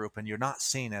larger group and you're not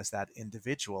seen as that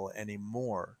individual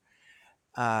anymore.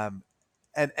 Um,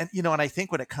 and I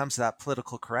think when it comes to that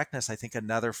political correctness, I think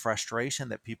another frustration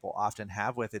that people often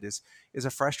have with it is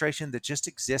a frustration that just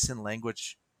exists in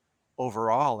language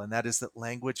overall, and that is that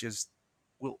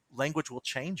language will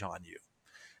change on you.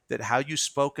 That how you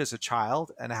spoke as a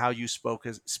child and how you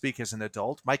speak as an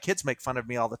adult. My kids make fun of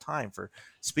me all the time for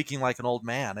speaking like an old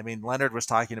man. I mean, Leonard was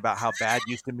talking about how bad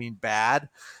used to mean bad,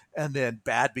 and then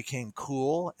bad became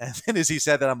cool. And then as he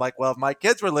said that, I'm like, well, if my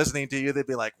kids were listening to you, they'd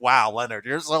be like, wow, Leonard,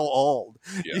 you're so old.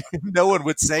 yeah, No one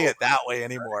would say it that way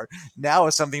anymore. Now,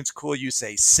 if something's cool, you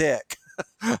say sick.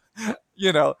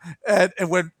 you know, and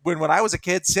when I was a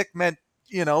kid, sick meant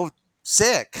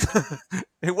sick.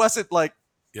 It wasn't like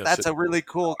yes, that's a really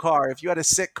cool car. If you had a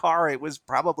sick car, it was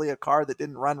probably a car that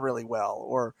didn't run really well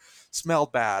or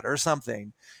smelled bad or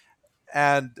something.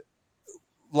 And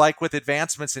like with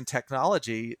advancements in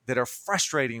technology that are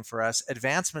frustrating for us,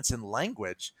 advancements in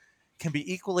language can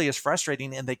be equally as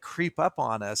frustrating, and they creep up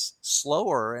on us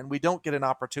slower, and we don't get an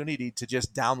opportunity to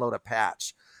just download a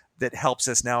patch that helps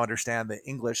us now understand the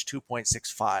English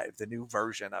 2.65, the new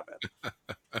version of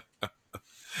it.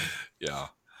 yeah.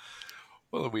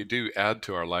 Well, we do add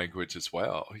to our language as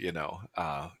well.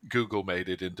 Google made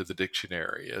it into the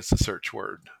dictionary as a search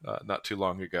word not too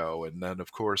long ago, and then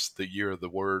of course the year of the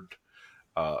word,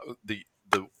 the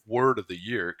word of the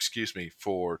year, excuse me,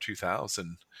 for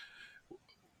 2000.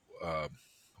 Uh,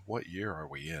 what year are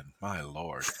we in? My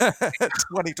lord.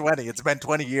 2020. It's been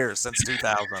 20 years since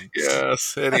 2000.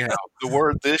 Yes. Anyhow, the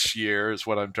word this year is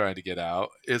what I'm trying to get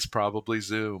out is probably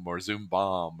Zoom or Zoom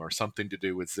bomb or something to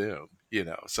do with Zoom.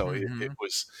 So it Hmm.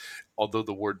 was, although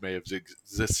the word may have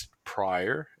existed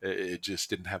prior, it just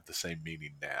didn't have the same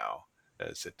meaning now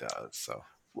as it does. So,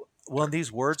 Well, and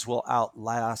these words will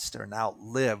outlast or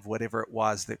outlive whatever it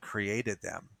was that created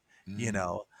them. You mm,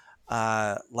 know,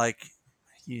 like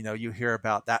you hear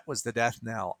about that was the death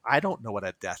knell. I don't know what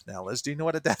a death knell is. Do you know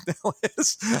what a death knell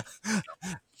is?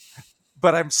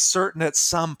 But I'm certain at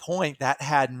some point that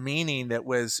had meaning that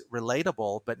was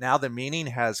relatable. But now the meaning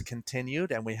has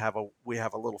continued, and we have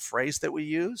a little phrase that we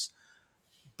use,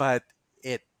 but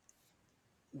it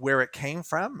where it came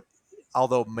from.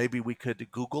 Although maybe we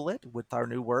could Google it with our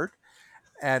new word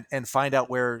and find out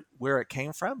where it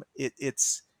came from.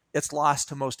 It's lost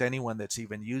to most anyone that's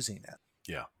even using it.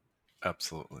 yeah,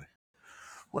 absolutely.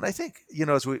 When I think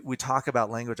as we talk about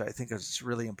language, I think it's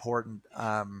really important,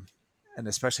 and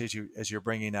especially as you're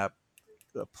bringing up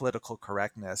political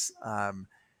correctness,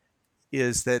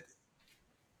 is that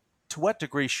to what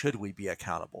degree should we be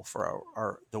accountable for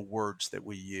the words that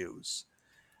we use?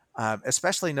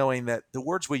 Especially knowing that the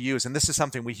words we use, and this is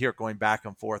something we hear going back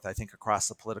and forth, I think, across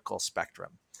the political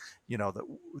spectrum,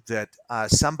 that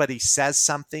somebody says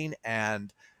something,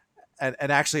 and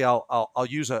actually, I'll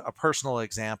use a personal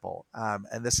example,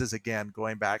 and this is again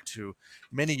going back to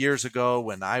many years ago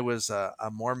when I was a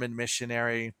Mormon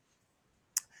missionary,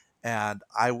 and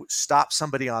I stopped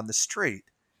somebody on the street,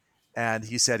 and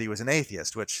he said he was an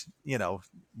atheist, which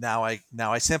now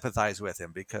I sympathize with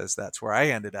him because that's where I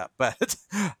ended up. But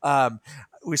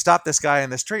we stopped this guy in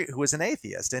the street who was an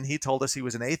atheist, and he told us he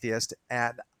was an atheist,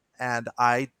 and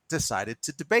I decided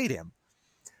to debate him.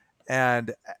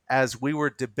 And as we were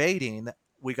debating,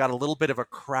 we got a little bit of a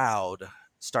crowd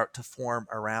start to form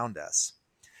around us.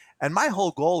 And my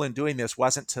whole goal in doing this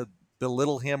wasn't to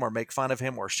belittle him or make fun of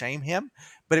him or shame him,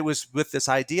 but it was with this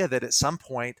idea that at some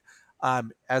point,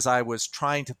 as I was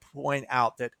trying to point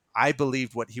out that I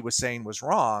believed what he was saying was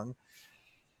wrong,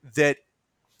 that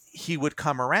he would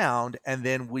come around and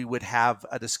then we would have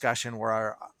a discussion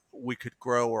where we could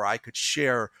grow or I could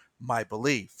share my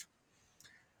belief.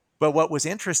 But what was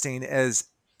interesting is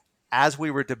as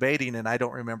we were debating, and I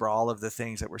don't remember all of the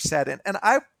things that were said. And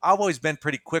I've always been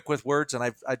pretty quick with words, and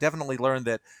I definitely learned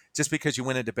that just because you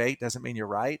win a debate doesn't mean you're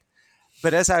right.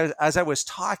 But as I was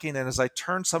talking, and as I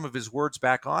turned some of his words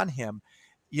back on him,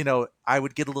 I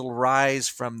would get a little rise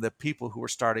from the people who were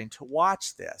starting to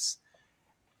watch this.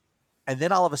 And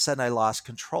then all of a sudden I lost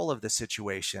control of the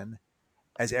situation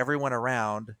as everyone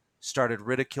around started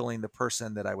ridiculing the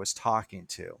person that I was talking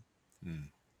to. Mm.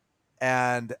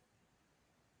 And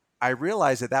I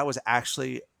realized that that was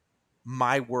actually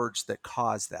my words that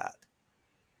caused that.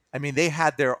 I mean, they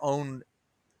had their own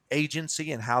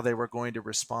agency in how they were going to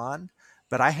respond,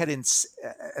 but I had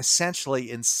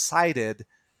essentially incited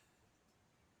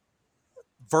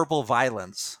verbal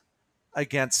violence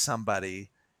against somebody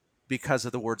because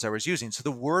of the words I was using. So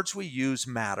the words we use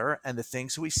matter, and the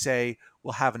things we say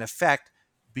will have an effect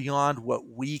beyond what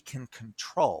we can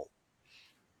control.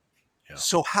 Yeah.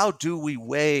 So how do we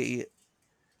weigh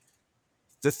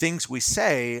the things we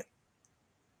say,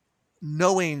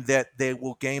 knowing that they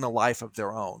will gain a life of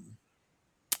their own?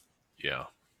 Yeah.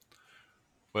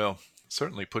 Well,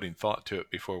 certainly putting thought to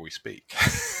it before we speak.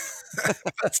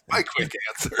 That's my quick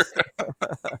answer.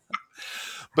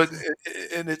 But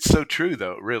and it's so true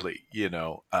though, really,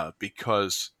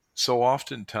 because so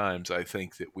oftentimes I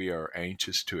think that we are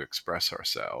anxious to express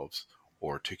ourselves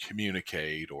or to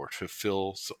communicate or to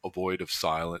fill a void of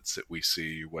silence that we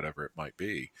see, whatever it might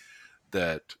be,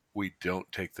 that we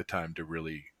don't take the time to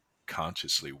really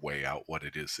consciously weigh out what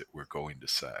it is that we're going to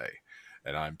say.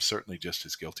 And I'm certainly just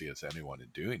as guilty as anyone in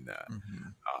doing that.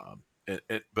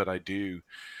 Mm-hmm. But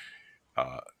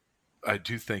uh, I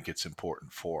do think it's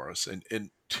important for us.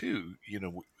 And two,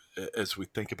 as we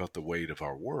think about the weight of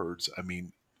our words, I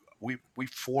mean, we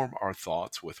form our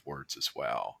thoughts with words as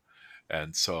well.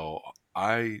 And so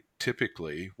I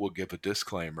typically will give a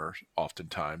disclaimer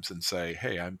oftentimes and say,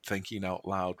 hey, I'm thinking out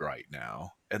loud right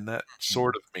now. And that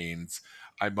sort of means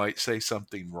I might say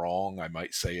something wrong. I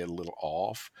might say it a little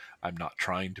off. I'm not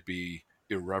trying to be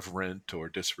irreverent or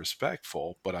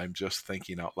disrespectful, but I'm just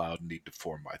thinking out loud and need to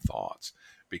form my thoughts.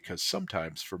 Because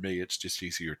sometimes for me, it's just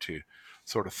easier to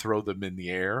sort of throw them in the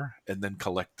air and then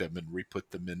collect them and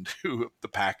re-put them into the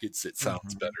package that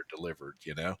sounds Mm-hmm. better delivered.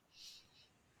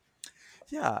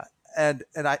 Yeah, and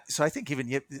I think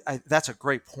even that's a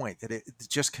great point, that it's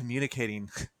just communicating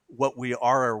what we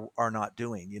are or are not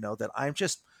doing. That I'm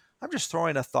just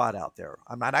throwing a thought out there.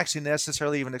 I'm not actually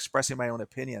necessarily even expressing my own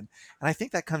opinion, and I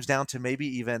think that comes down to maybe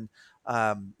even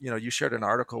you shared an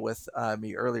article with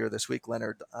me earlier this week,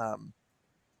 Leonard. Um,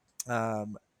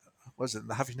 was it in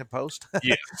the Huffington Post?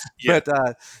 Yes. Yeah.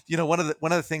 But one of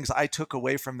the things I took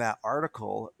away from that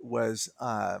article was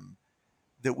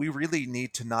that we really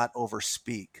need to not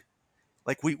overspeak.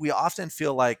 Like we often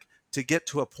feel like to get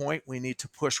to a point, we need to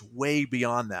push way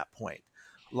beyond that point.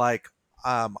 Like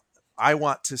um, I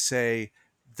want to say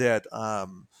that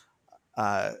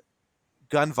uh,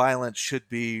 gun violence should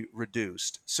be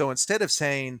reduced. So instead of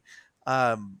saying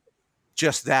um,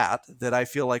 just that I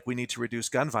feel like we need to reduce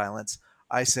gun violence,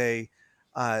 I say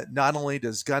not only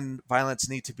does gun violence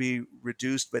need to be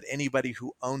reduced, but anybody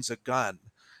who owns a gun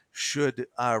should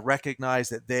recognize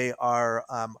that they are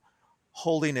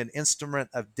holding an instrument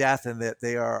of death, and that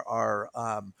they are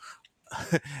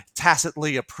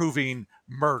tacitly approving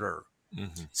murder. Hmm.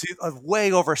 See,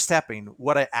 way overstepping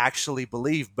what I actually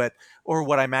believe, or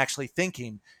what I'm actually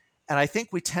thinking. And I think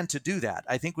we tend to do that.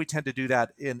 I think we tend to do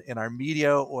that in our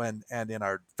media and in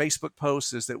our Facebook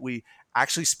posts, is that we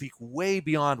actually speak way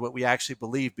beyond what we actually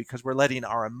believe, because we're letting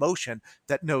our emotion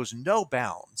that knows no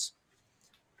bounds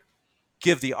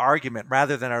give the argument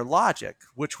rather than our logic,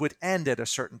 which would end at a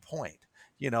certain point.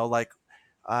 Like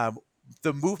um,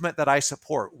 the movement that I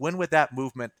support, when would that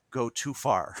movement go too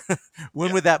far? When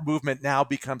Yeah. would that movement now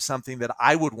become something that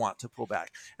I would want to pull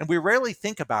back? And we rarely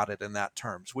think about it in that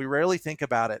terms. We rarely think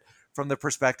about it from the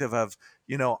perspective of,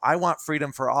 I want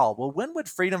freedom for all. Well, when would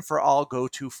freedom for all go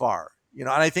too far? And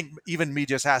I think even me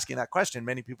just asking that question,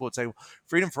 many people would say, well,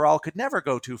 freedom for all could never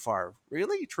go too far.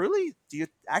 Really? Truly? Do you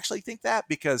actually think that?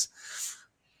 Because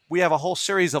we have a whole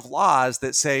series of laws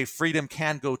that say freedom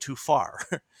can go too far.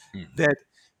 Hmm. That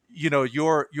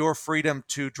your freedom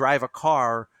to drive a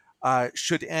car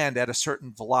should end at a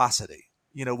certain velocity.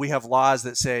 We have laws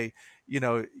that say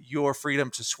your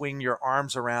freedom to swing your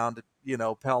arms around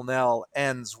pell-mell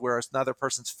ends where another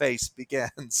person's face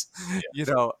begins. you Yes.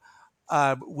 know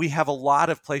we have a lot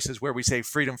of places where we say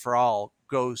freedom for all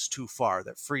goes too far,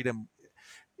 that freedom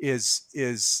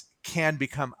is can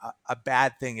become a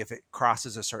bad thing if it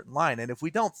crosses a certain line. And if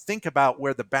we don't think about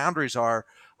where the boundaries are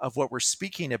of what we're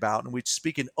speaking about, and we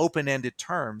speak in open-ended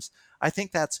terms, I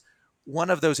think that's one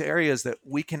of those areas that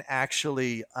we can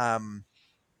actually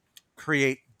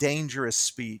create dangerous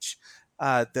speech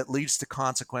that leads to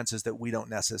consequences that we don't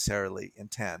necessarily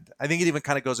intend. I think it even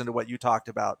kind of goes into what you talked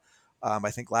about,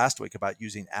 I think last week, about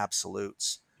using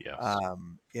absolutes Yes.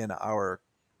 in our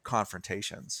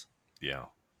confrontations. Yeah.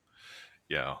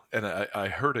 Yeah. And I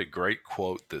heard a great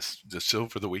quote this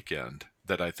over the weekend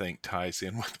that I think ties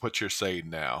in with what you're saying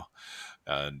now.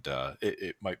 And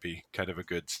it might be kind of a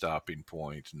good stopping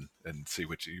point and see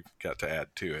what you've got to add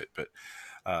to it. But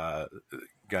a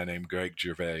guy named Greg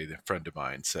Gervais, a friend of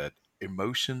mine, said,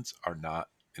 emotions are not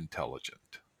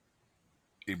intelligent.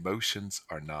 Emotions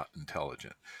are not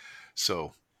intelligent.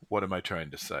 So, what am I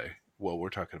trying to say? Well, we're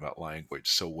talking about language.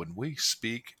 So, when we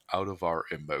speak out of our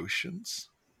emotions,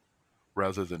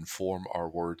 rather than form our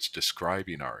words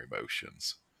describing our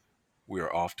emotions, we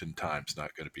are oftentimes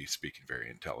not going to be speaking very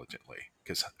intelligently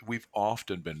because we've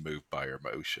often been moved by our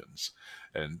emotions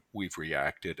and we've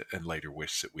reacted and later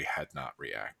wish that we had not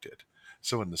reacted.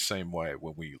 So, in the same way,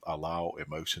 when we allow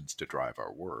emotions to drive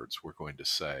our words, we're going to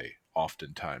say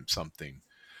oftentimes something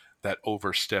that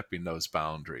overstepping those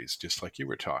boundaries, just like you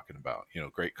were talking about.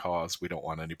 Great cause, we don't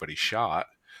want anybody shot,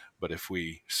 but if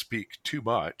we speak too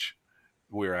much,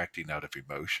 we're acting out of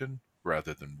emotion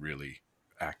rather than really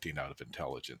acting out of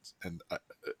intelligence. And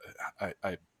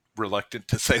I'm reluctant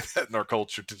to say that in our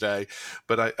culture today,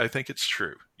 but I think it's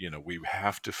true. We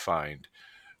have to find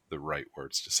the right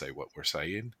words to say what we're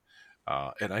saying.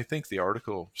 And I think the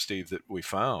article, Steve, that we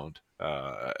found,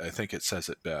 I think it says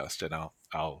it best. And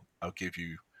I'll give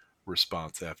you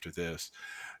response after this.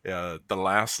 The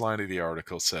last line of the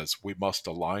article says, "We must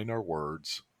align our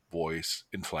words, voice,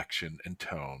 inflection, and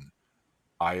tone,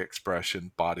 eye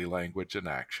expression, body language, and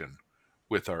action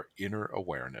with our inner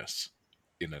awareness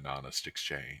in an honest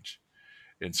exchange."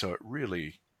 And so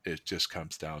it just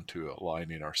comes down to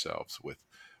aligning ourselves with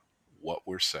what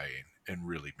we're saying and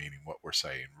really meaning what we're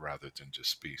saying rather than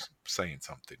just be saying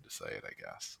something to say it, I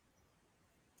guess.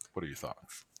 What are your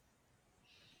thoughts?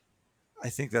 I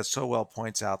think that so well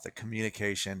points out that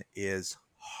communication is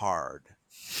hard.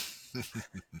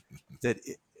 That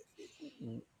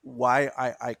why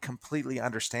I completely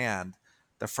understand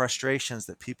the frustrations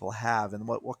that people have, and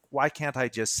why can't I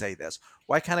just say this?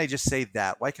 Why can't I just say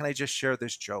that? Why can't I just share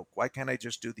this joke? Why can't I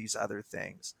just do these other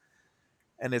things?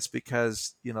 And it's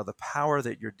because the power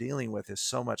that you're dealing with is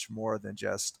so much more than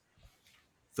just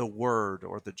the word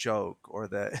or the joke or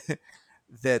the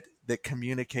that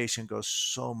communication goes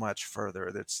so much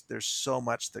further. There's so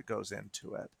much that goes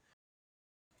into it.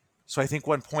 So I think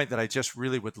one point that I just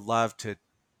really would love to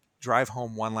drive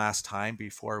home one last time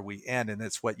before we end, and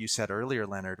it's what you said earlier,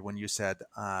 Leonard, when you said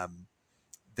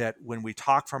that when we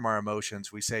talk from our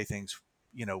emotions, we say things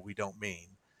we don't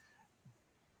mean.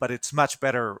 But it's much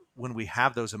better when we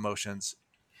have those emotions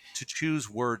to choose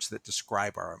words that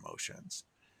describe our emotions.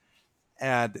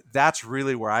 And that's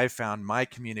really where I found my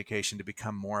communication to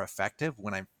become more effective,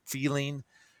 when I'm feeling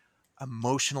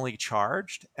emotionally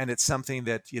charged. And it's something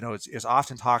that is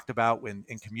often talked about when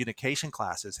in communication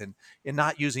classes, and in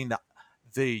not using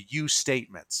the you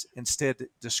statements, instead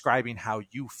describing how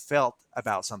you felt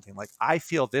about something. Like, I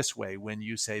feel this way when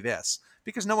you say this,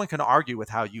 because no one can argue with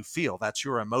how you feel. That's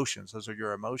your emotions. Those are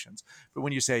your emotions. But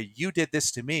when you say, you did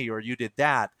this to me, or you did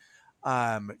that,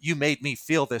 you made me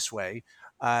feel this way,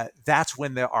 that's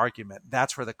when the argument,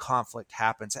 that's where the conflict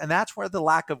happens, and that's where the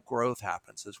lack of growth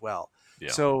happens as well.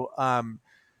 Yeah. So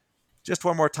just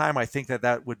one more time, I think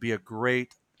that would be a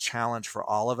great challenge for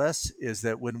all of us, is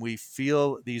that when we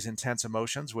feel these intense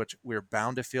emotions, which we're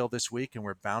bound to feel this week, and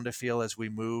we're bound to feel as we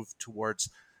move towards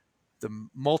the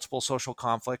multiple social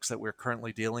conflicts that we're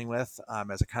currently dealing with,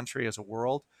 as a country, as a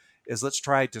world, is let's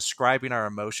try describing our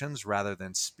emotions rather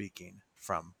than speaking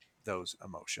from those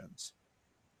emotions.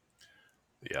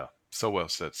 Yeah. So well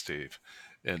said, Steve.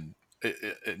 And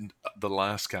and the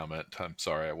last comment, I'm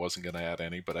sorry, I wasn't going to add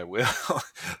any, but I will.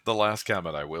 The last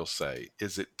comment I will say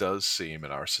is, it does seem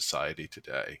in our society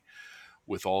today,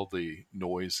 with all the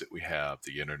noise that we have,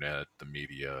 the internet, the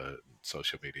media,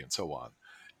 social media, and so on,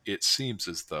 it seems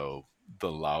as though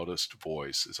the loudest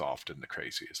voice is often the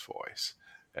craziest voice.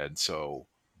 And so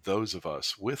those of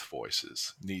us with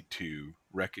voices need to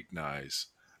recognize,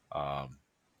 um,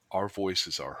 our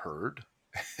voices are heard,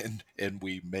 and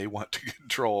we may want to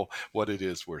control what it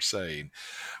is we're saying.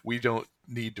 We don't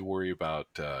need to worry about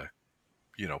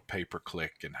pay per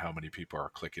click and how many people are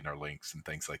clicking our links and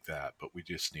things like that. But we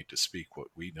just need to speak what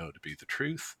we know to be the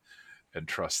truth and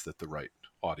trust that the right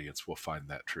audience will find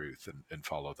that truth and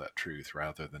follow that truth,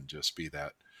 rather than just be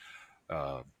that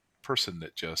uh, person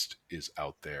that just is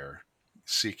out there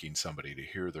seeking somebody to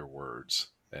hear their words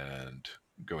and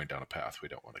going down a path we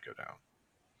don't want to go down.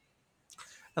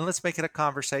 And let's make it a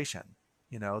conversation,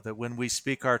 that when we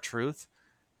speak our truth,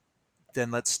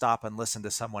 then let's stop and listen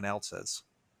to someone else's.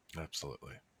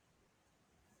 Absolutely.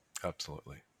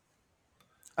 Absolutely.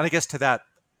 And I guess to that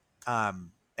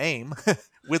aim,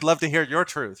 we'd love to hear your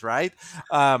truth, right?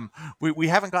 We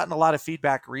haven't gotten a lot of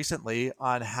feedback recently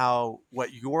on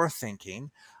what you're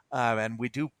thinking, and we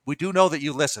do know that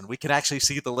you listen. We can actually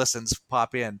see the listens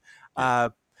pop in. Yeah.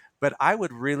 But I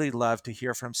would really love to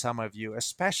hear from some of you.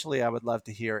 Especially, I would love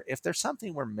to hear if there's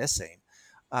something we're missing,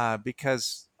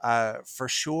 because for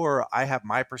sure I have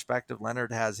my perspective.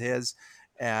 Leonard has his.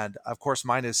 And of course,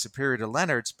 mine is superior to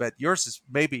Leonard's, but yours is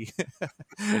maybe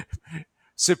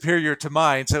superior to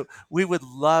mine. So we would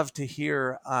love to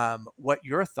hear what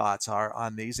your thoughts are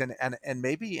on these, and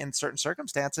maybe in certain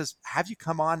circumstances, have you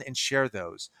come on and share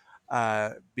those,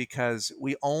 because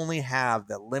we only have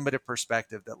the limited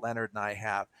perspective that Leonard and I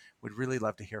have. Would really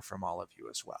love to hear from all of you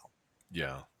as well.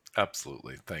 Yeah,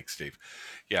 absolutely. Thanks, Steve.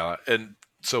 Yeah, and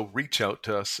so reach out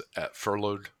to us at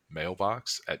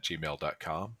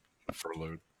furloughedmailbox@gmail.com.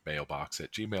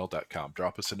 Furloughedmailbox@gmail.com.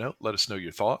 Drop us a note. Let us know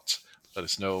your thoughts. Let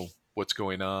us know what's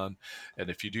going on. And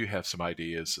if you do have some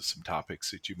ideas of some topics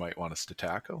that you might want us to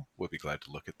tackle, we'll be glad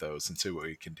to look at those and see what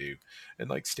we can do. And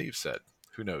like Steve said,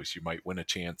 who knows, you might win a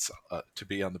chance to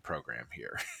be on the program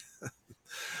here.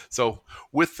 So,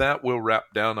 with that, we'll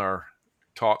wrap down our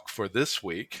talk for this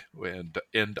week and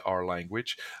end our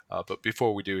language. But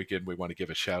before we do, again, we want to give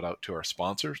a shout out to our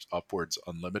sponsors, Upwards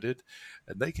Unlimited,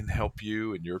 and they can help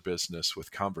you in your business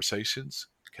with conversations,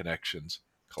 connections,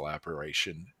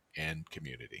 collaboration, and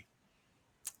community.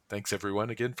 Thanks, everyone,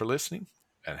 again for listening,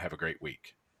 and have a great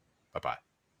week. Bye bye.